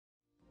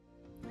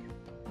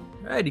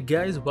Alrighty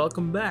guys,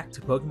 welcome back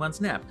to Pokemon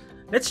Snap.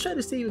 Let's try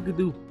to see if we could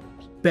do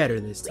better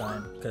this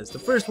time, because the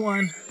first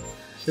one,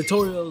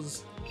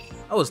 tutorials,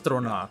 I was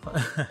thrown off.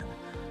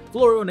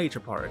 Florio Nature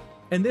Park.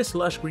 In this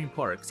lush green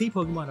park, see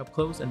Pokemon up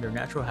close in their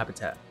natural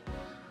habitat.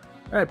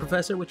 Alright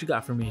Professor, what you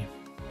got for me?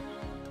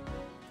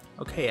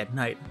 Okay, at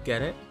night,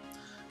 get it?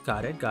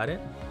 Got it.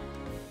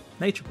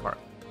 Nature Park.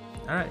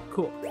 Alright,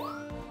 cool.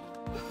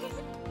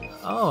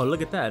 Oh,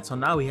 look at that, so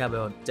now we have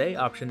a day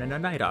option and a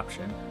night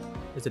option.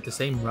 Is it the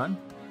same run?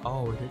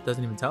 Oh, it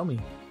doesn't even tell me.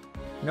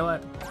 You know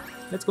what?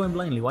 Let's go in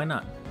blindly, why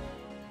not?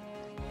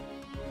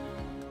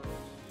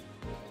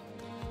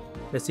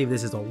 Let's see if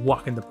this is a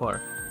walk in the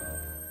park.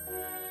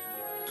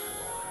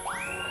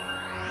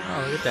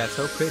 Oh, look at that,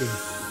 so pretty.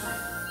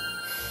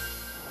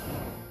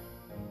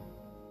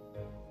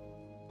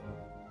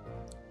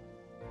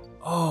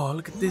 Oh,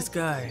 look at this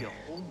guy. See a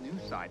whole new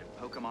side of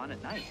Pokemon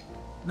at night.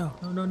 No.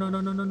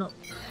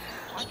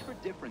 Watch for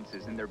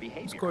differences in their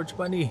behavior. Scorch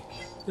Bunny,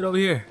 get over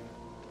here.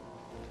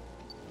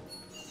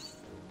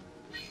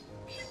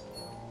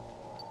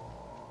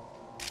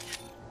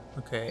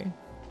 Okay.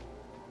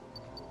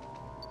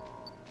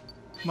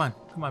 Come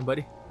on,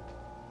 buddy.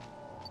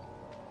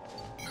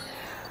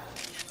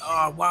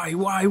 Oh,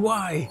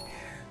 why?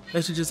 I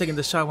should just taken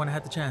the shot when I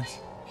had the chance.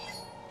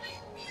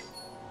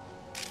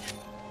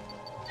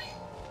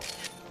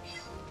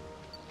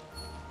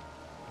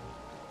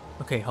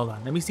 Okay, hold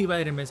on. Let me see if I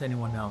didn't miss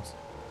anyone else.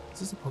 Is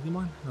this a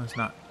Pokemon? No, it's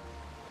not.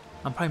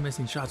 I'm probably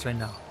missing shots right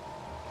now.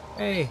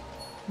 Hey!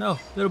 No,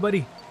 little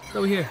buddy. Get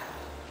over here.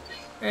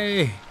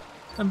 Hey!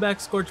 Come back,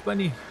 Scorch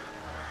Bunny.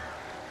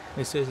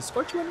 Is it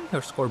Scorch Bunny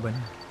or Score Bunny?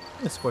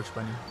 It's Scorch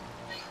Bunny.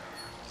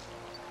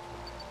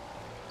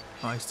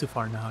 Oh, he's too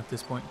far now at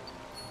this point.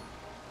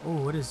 Oh,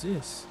 what is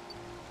this?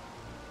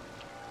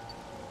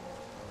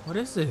 What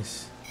is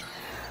this?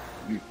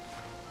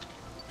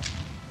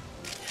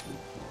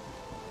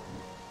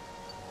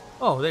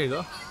 Oh, there you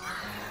go.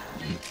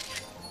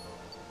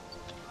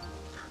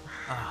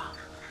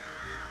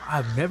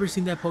 I've never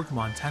seen that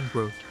Pokemon,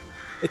 Tangrowth.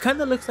 It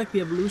kind of looks like the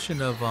evolution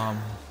of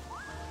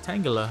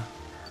Tangela.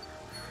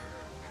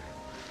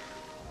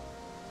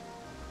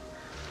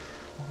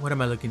 What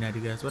am I looking at,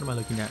 you guys? What am I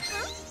looking at?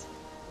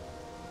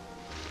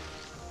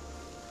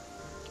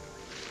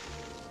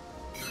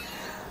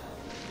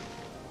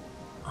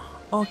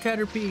 Oh,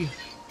 Caterpie!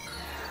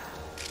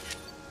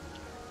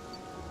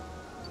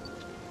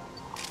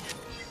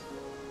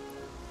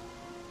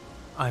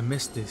 I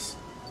missed this.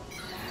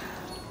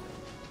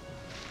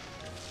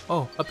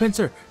 Oh, a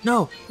pincer!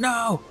 No!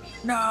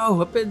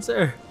 A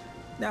pincer!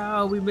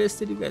 No, we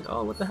missed it, you guys.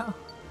 Oh, what the hell?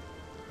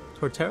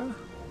 Torterra?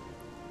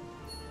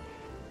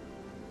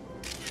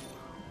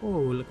 Oh,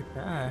 look at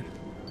that.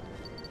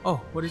 Oh,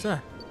 what is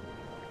that?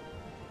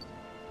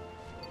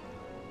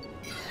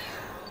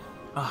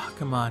 Ah,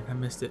 come on, I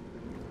missed it.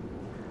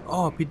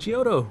 Oh,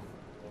 Pidgeotto!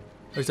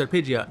 Or is that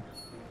Pidgeot?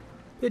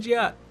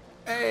 Pidgeot!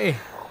 Hey!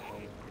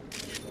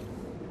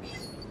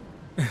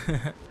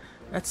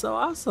 That's so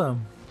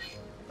awesome!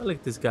 Oh, look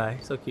at this guy,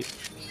 so cute.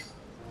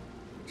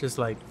 Just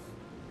like...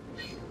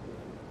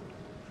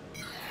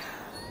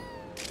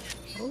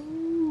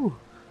 Oh!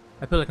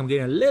 I feel like I'm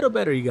getting a little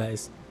better, you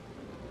guys.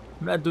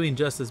 I'm not doing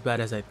just as bad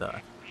as I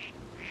thought.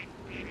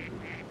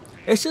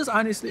 It's just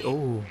honestly...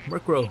 Oh,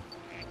 Murkrow.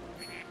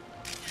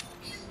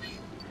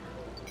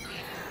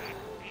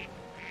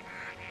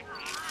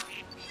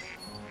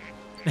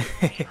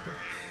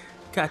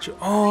 Got you.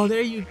 Oh, there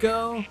you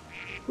go.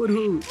 Hoot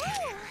hoot.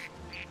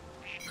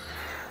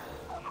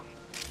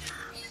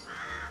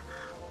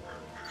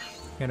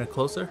 Kinda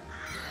closer.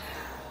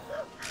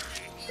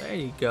 There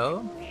you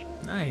go.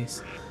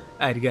 Nice.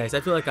 Alright guys,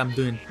 I feel like I'm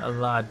doing a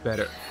lot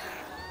better.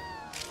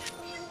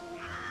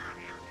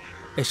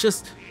 It's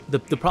just the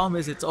problem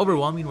is it's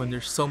overwhelming when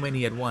there's so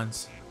many at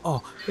once.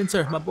 Oh,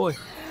 Pinsir, my boy.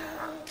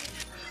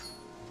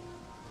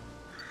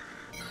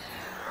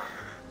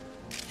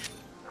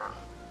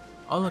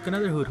 Oh look,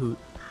 another Hoot Hoot.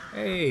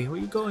 Hey, where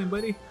you going,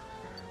 buddy?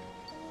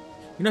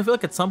 You know, I feel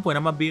like at some point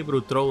I'm gonna be able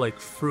to throw like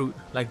fruit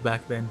like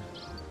back then.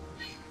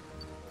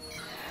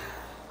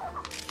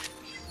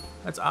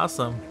 That's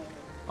awesome.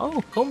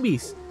 Oh,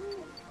 Combees.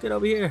 Get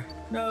over here.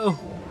 No.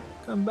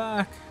 Come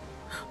back.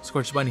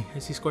 Scorch Bunny. I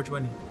see Scorch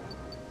Bunny.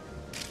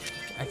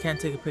 I can't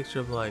take a picture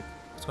of like...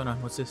 What's going on?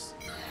 What's this?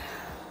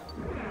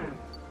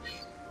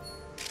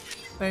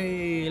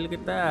 Hey, look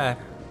at that.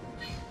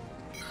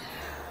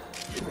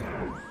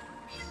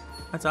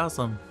 That's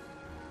awesome.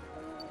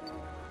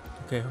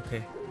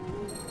 Okay.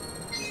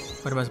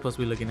 What am I supposed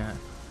to be looking at?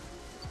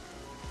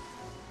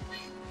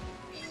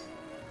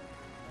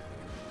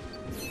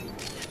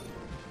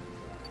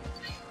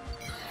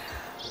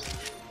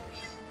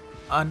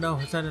 Oh no,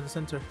 it's not in the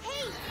center.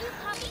 Hey, you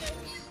Poppy!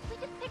 We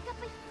just picked up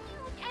a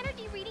huge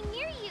energy reading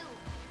near you.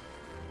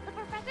 The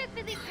professor's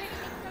busy trying to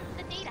make sense of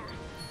the data.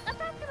 Let's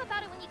ask him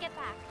about it when you get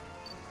back.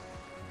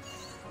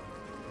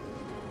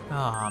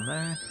 Aw,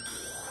 man.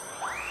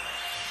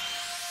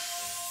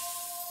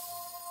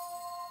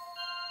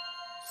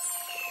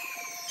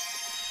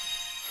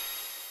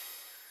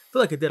 I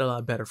feel like it did a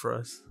lot better for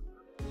us.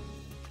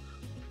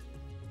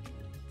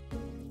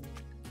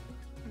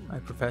 Hi,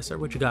 Professor.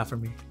 What you got for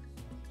me?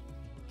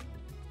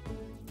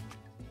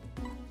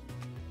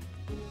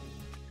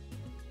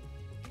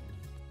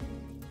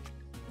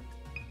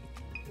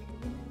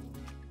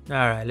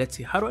 Alright, let's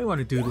see. How do I want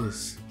to do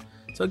this?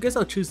 So I guess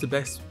I'll choose the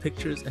best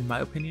pictures in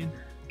my opinion.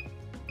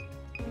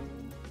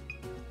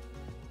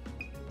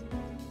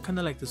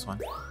 Kinda like this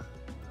one.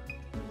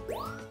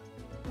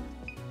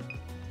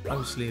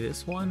 Obviously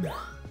this one.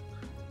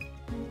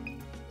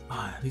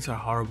 Ah, these are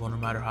horrible no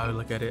matter how I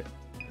look at it.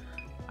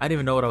 I didn't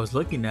even know what I was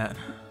looking at.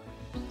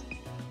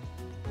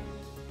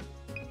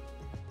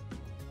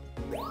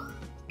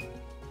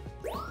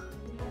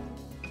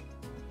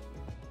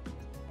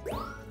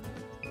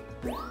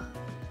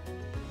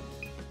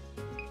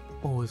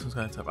 Oh, this one's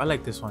kind of tough. I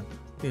like this one.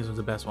 This one's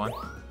the best one.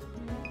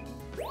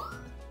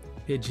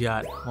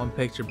 Pidgeot, one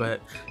picture,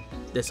 but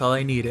that's all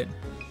I needed.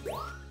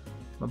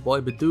 My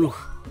boy Badoo.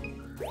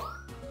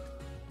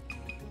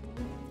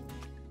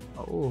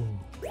 Oh,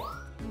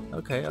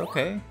 okay,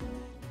 okay.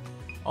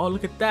 Oh,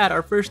 look at that!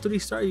 Our first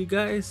 3-star, you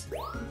guys.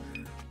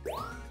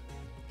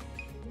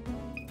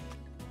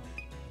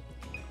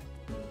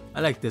 I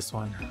like this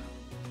one.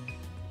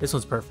 This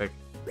one's perfect.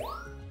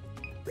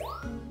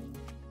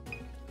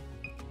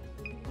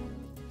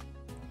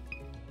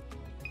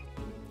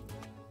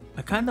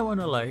 I kind of want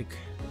to like.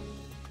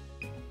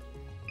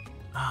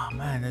 Oh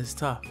man, that's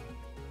tough.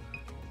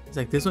 It's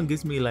like this one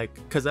gives me like,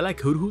 cause I like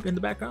Hoot Hoot in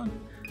the background,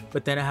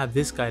 but then I have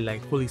this guy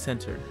like fully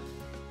centered.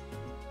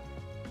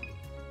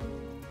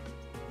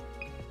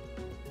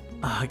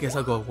 I guess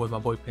I'll go with my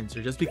boy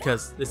Pinsir just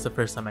because it's the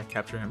first time I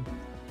capture him.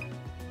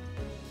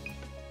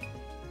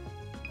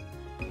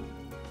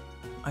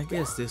 I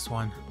guess this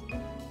one.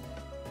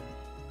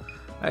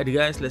 Alright, you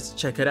guys, let's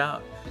check it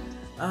out.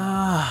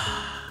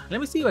 Let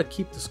me see if I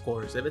keep the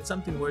scores. If it's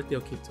something worthy,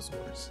 I'll keep the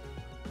scores.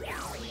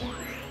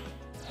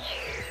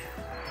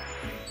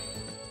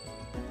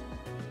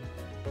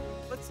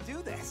 Let's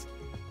do this.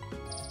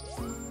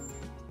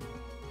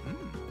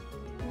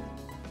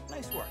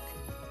 Nice work.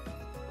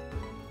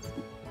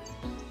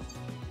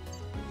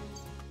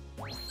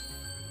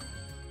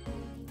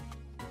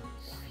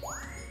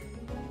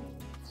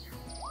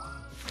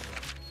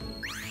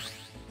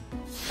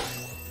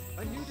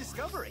 A new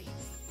discovery.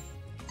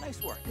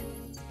 Nice work.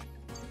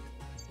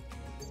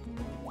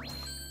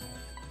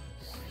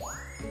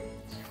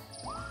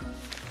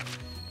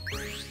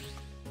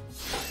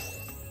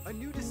 A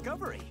new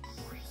discovery.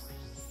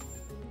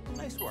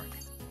 Nice work.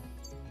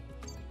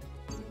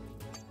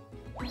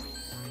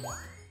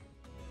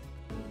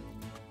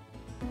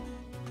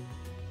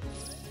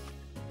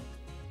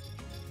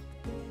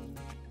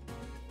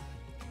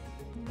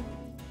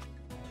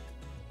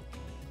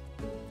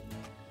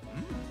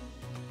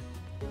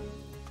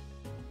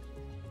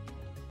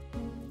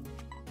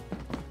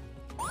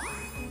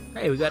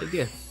 Hey, we got a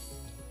gift.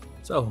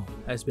 So,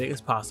 as big as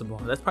possible.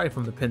 That's probably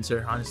from the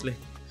Pinsir, honestly.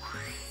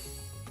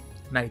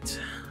 Night.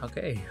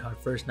 Okay, our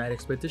first night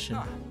expedition.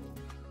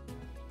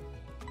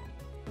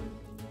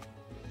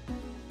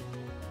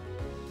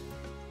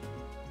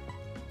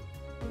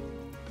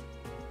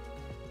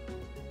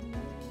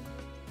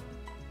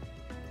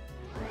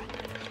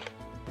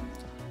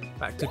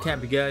 Back to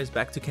camp, you guys.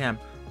 Back to camp.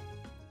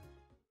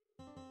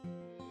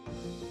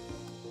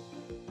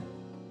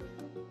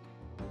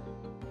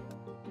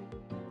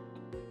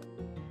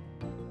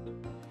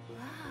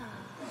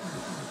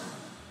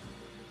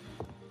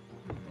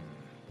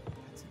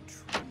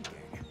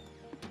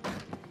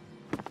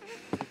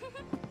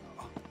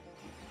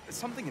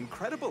 Something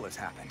incredible has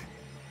happened.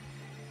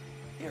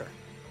 Here,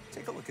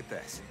 take a look at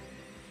this.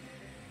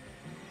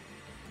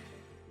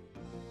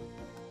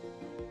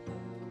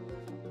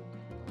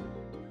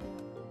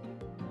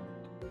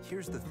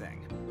 Here's the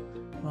thing.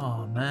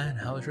 Oh man,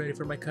 I was ready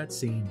for my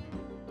cutscene.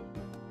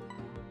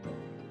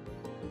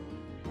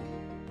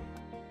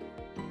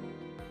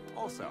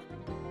 Also,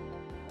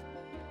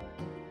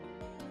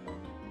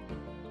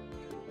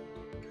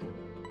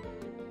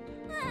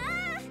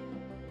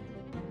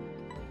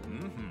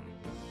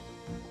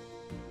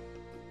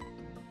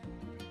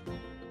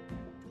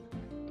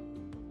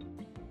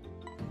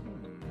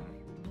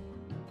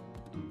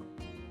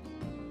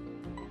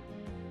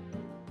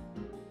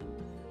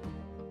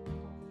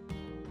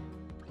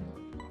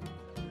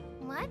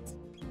 What?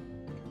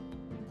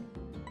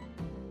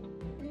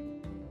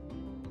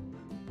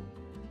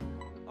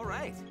 all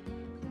right.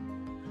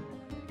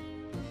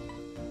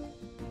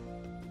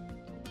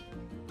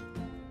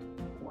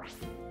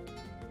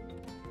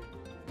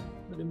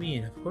 What do you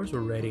mean? Of course we're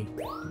ready.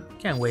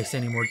 Can't waste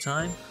any more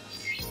time.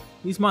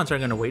 These monsters are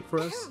gonna wait for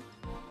us.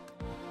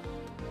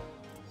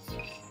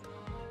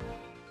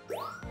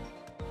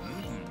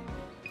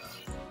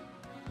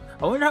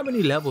 I wonder how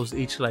many levels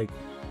each like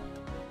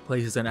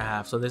place is gonna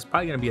have. So there's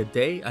probably gonna be a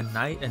day, a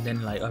night, and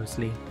then like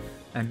obviously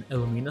an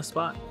Illumina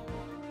spot.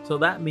 So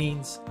that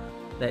means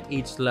that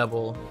each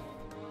level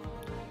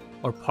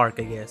or park,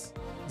 I guess,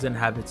 is gonna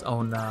have its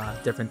own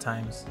different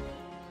times.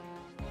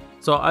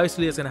 So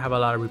obviously it's gonna have a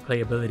lot of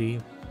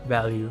replayability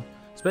value,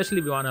 especially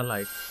if you wanna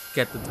like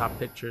get the top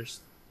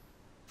pictures.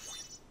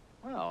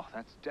 Well,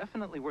 that's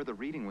definitely where the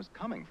reading was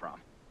coming from.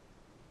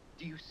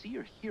 Do you see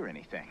or hear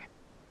anything?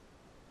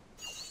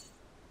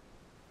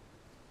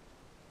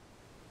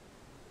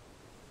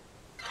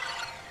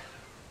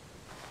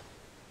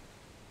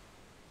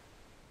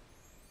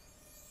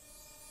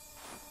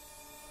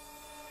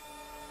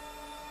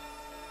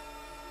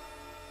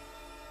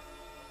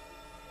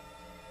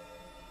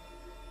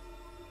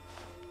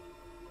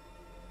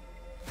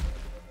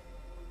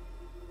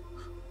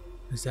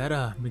 Is that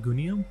a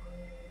Megunium?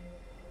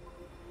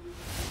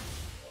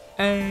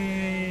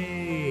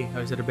 Hey!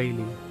 Or is it a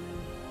Bailey?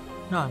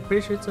 No, I'm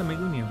pretty sure it's a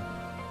Megunium.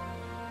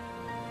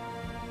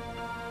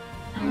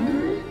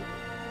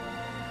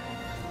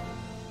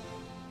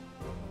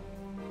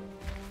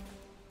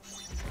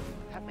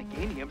 That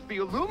Meganium's the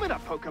Illumina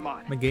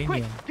Pokemon! Meganium.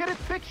 Quick, get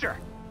its picture!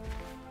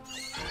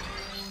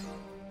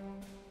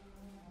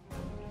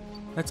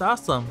 That's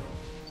awesome.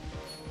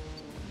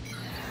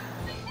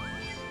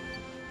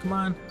 Come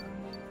on.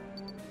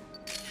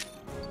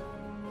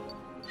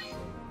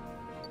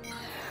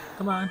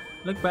 Come on.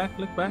 Look back,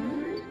 look back.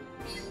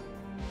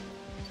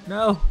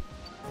 No!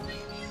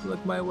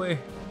 Look my way.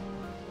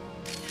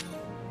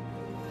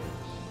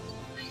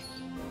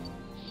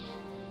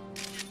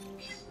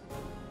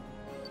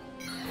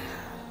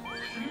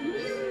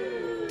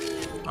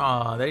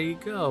 Aw, there you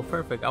go.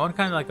 Perfect. I want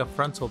kind of like a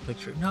frontal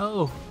picture.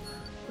 No!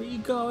 Where are you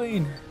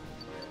going?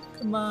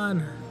 Come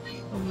on.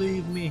 Don't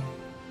leave me.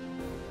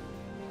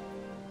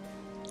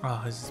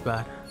 Oh, this is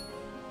bad.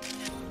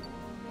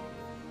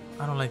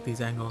 I don't like these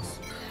angles.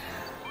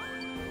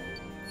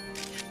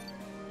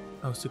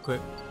 Oh, it's too quick.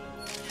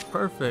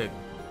 Perfect.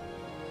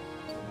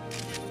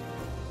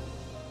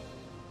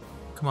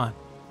 Come on.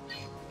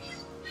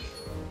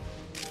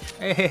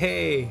 Hey, hey,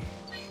 hey.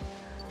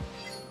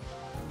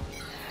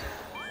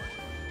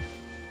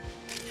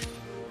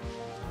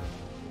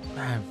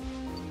 Man.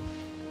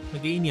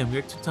 Meganium,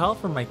 you're too tall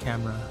for my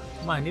camera.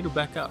 Come on, I need to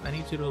back out. I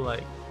need you to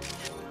like...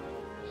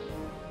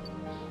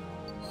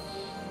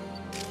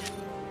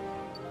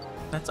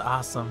 That's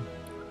awesome.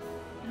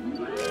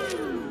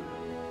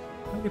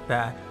 Look at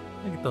that.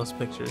 Look at those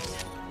pictures.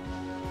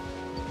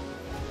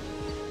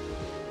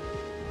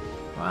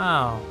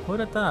 Wow, who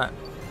would have thought?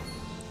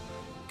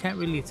 Can't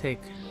really take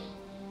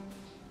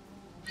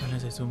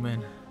unless I zoom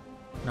in.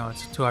 No,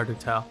 it's too hard to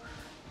tell.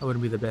 That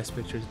wouldn't be the best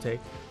picture to take.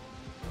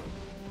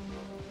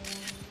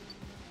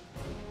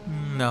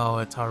 No,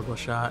 it's a horrible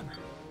shot.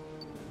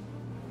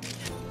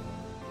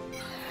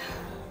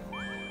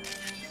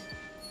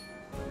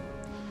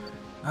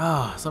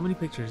 Ah, so many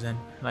pictures and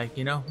like,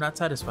 you know, not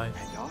satisfied.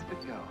 And off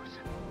it goes.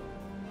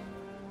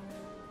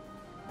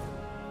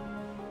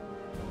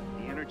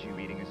 The energy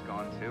reading is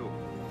gone too.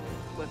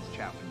 Let's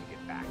chat when you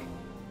get back.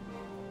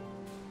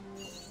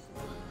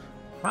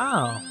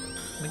 Wow,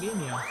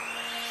 Meganium.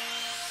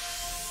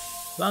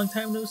 Long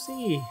time no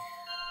see.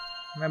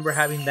 Remember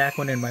having that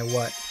one in my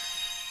what?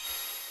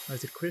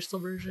 Was it crystal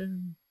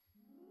version?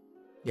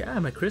 Yeah,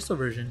 my crystal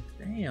version.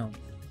 Damn.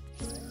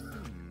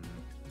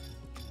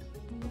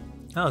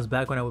 That was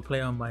back when I would play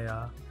on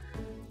my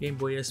Game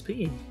Boy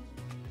SP.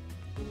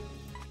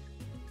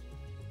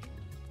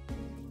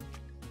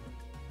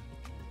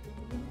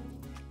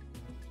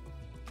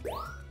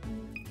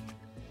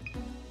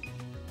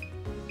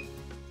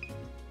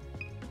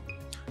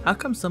 How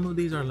come some of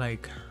these are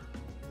like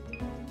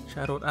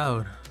shadowed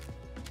out?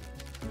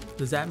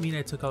 Does that mean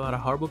I took a lot of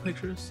horrible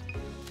pictures?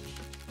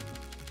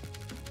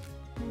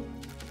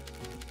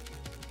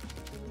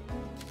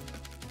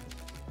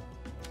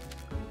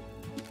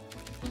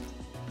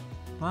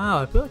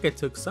 Wow, I feel like I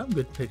took some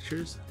good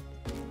pictures.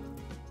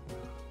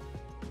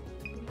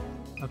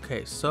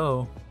 Okay,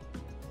 so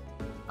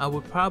I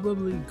would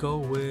probably go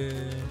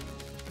with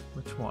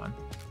which one?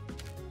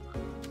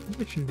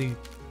 Which in the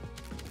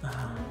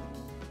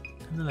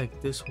kind of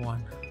like this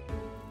one.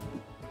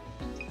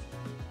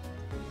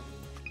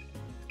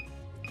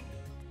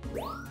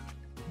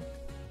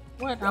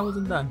 What? I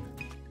wasn't done.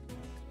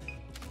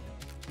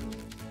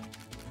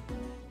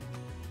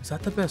 Is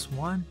that the best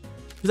one?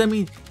 Because I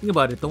mean, think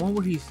about it. The one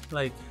where he's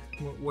like,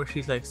 where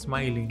she's like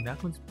smiling.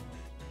 That one's.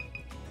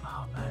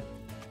 Oh man.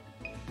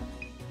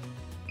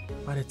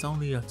 But it's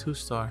only a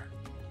 2-star.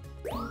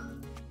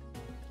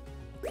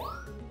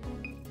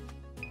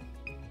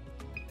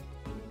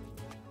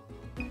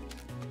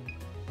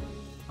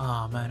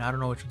 Oh man, I don't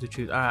know which one to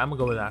choose. Alright, I'm gonna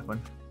go with that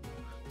one.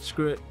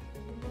 Screw it.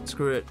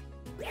 Screw it.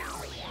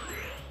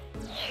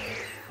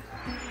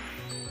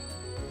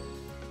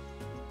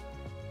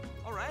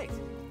 Alright.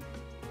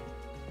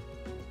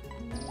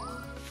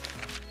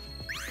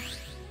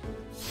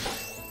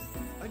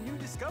 A new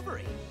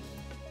discovery.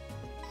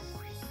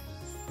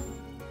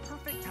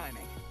 Perfect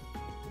timing.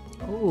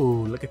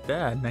 Oh, look at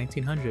that.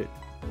 1900.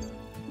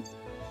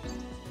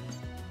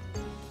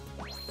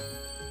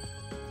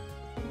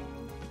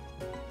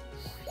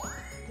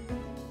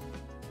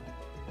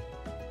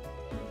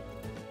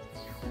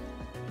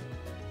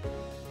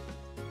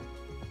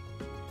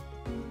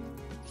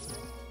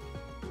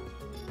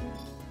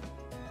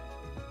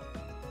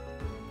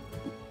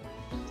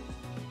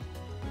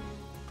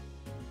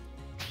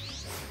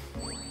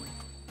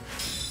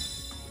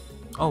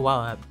 Oh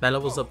wow, that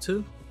level's up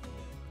too?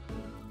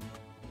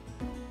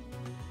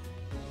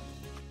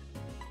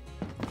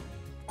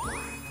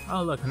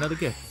 Oh look, another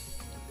gift.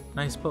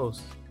 Nice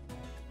post.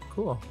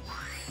 Cool.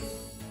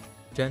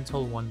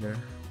 Gentle Wonder.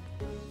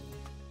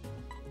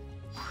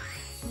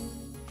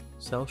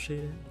 Cell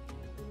shaded.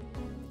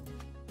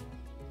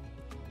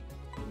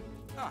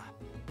 Ah.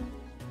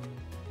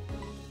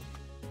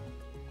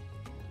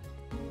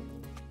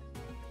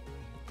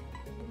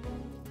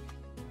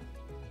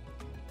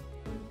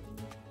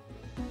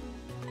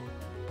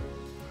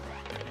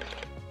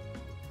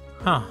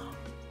 Huh.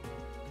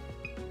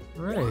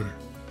 Right.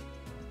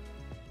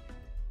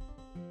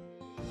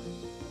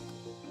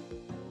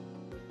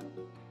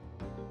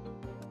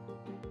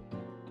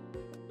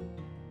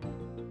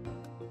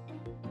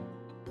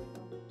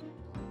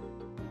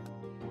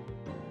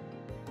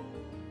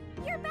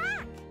 You're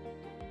back!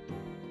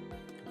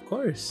 Of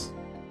course.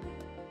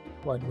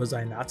 What, was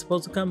I not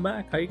supposed to come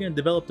back? How are you gonna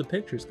develop the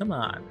pictures? Come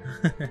on.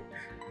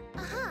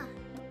 Uh-huh.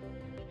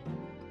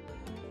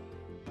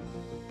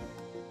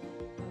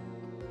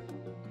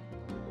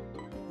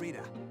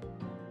 Rita.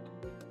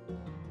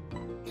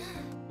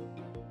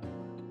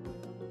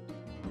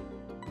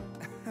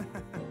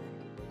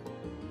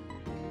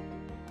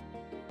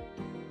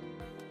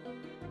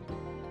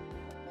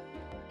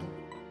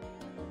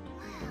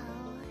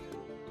 Wow.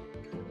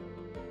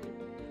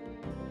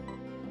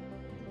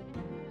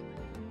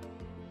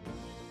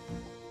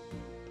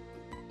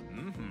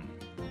 Mm-hmm.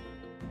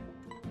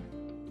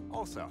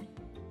 Also.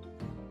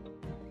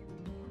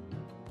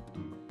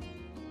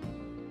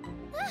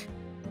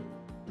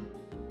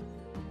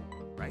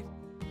 Right?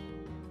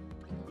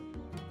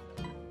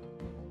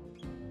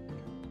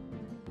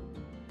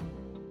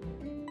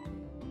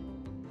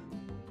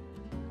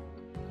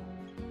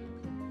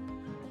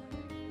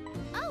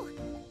 Oh,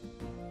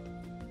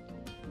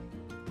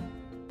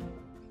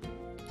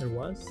 There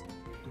was?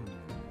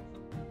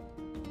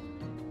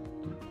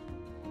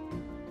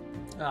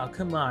 Oh,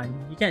 come on.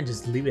 You can't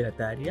just leave it at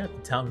that. You have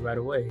to tell me right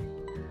away.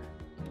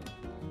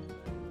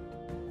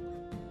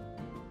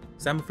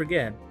 Because I'm gonna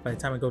forget by the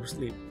time I go to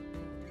sleep.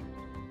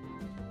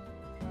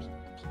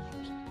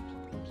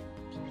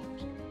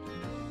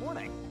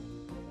 Morning.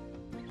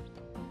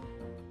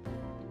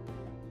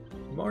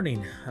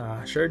 Morning.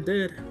 Sure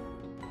did.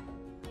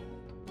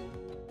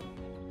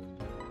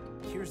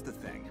 Here's the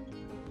thing.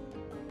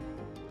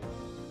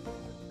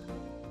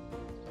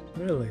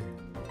 Really?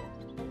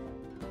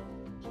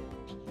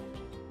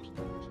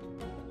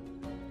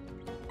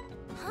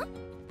 huh?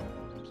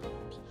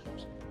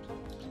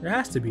 There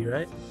has to be,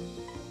 right?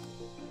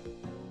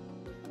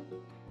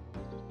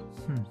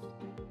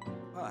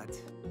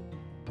 But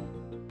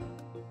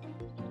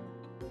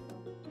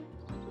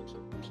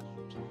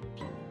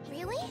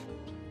Really?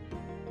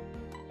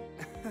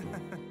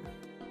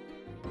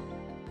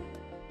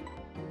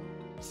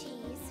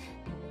 Jeez.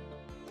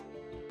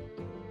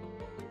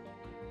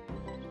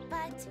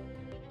 But...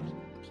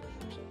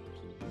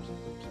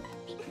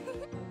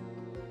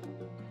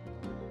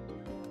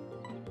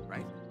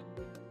 right?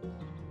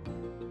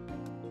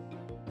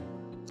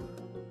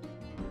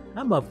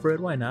 I'm up for it.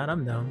 Why not?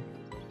 I'm down.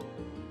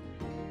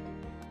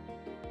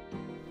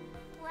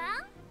 Well?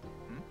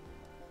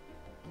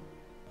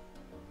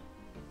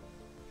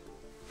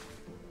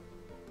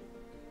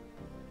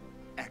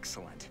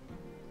 Excellent.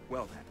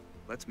 Well then,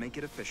 let's make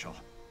it official.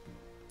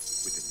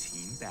 With a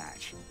team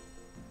badge.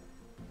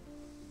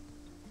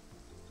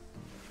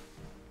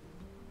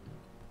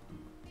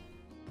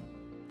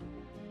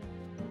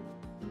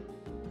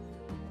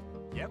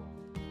 Yep.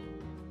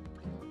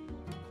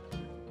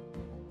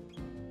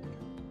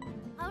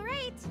 All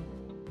right.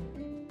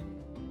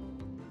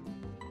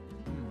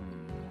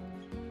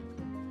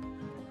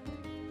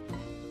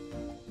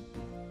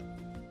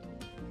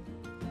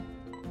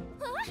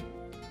 Huh?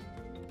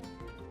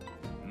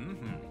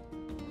 Mm-hmm.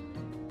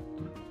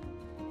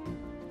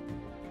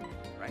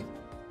 Right?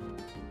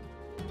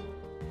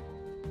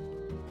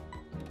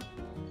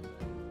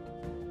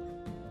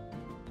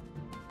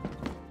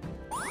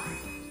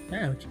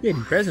 Damn, keep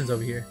getting presents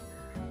over here.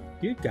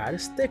 You got a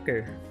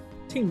sticker.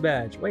 Team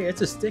badge. Wait,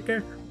 it's a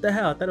sticker? What the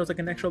hell? I thought it was like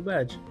an actual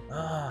badge.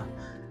 Ah,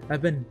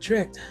 I've been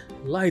tricked,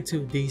 lied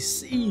to,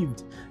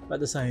 deceived by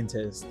the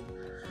scientist.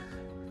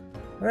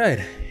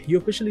 Alright, you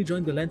officially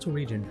joined the Lental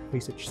region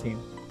research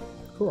team.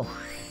 Cool.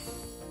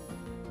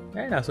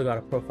 And I also got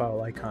a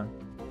profile icon,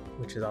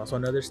 which is also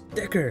another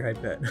sticker, I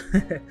bet.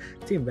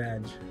 Team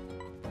badge.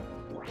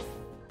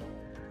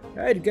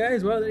 Alright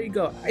guys, well there you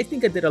go. I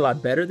think I did a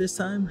lot better this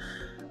time.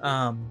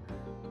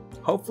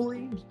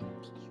 Hopefully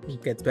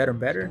it gets better and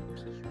better.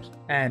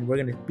 And we're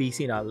gonna be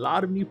seeing a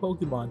lot of new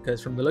Pokemon,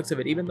 because from the looks of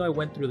it, even though I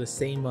went through the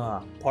same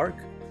park,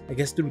 I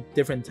guess through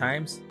different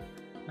times,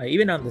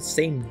 even on the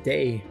same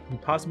day, we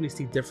possibly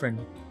see different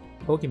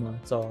Pokemon.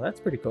 So that's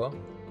pretty cool.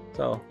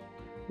 So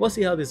we'll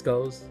see how this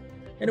goes.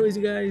 Anyways,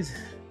 you guys,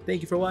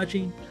 thank you for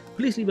watching.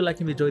 Please leave a like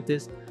if you enjoyed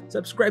this.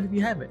 Subscribe if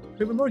you haven't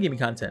for even more gaming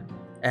content.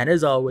 And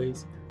as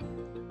always,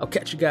 I'll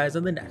catch you guys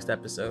on the next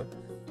episode.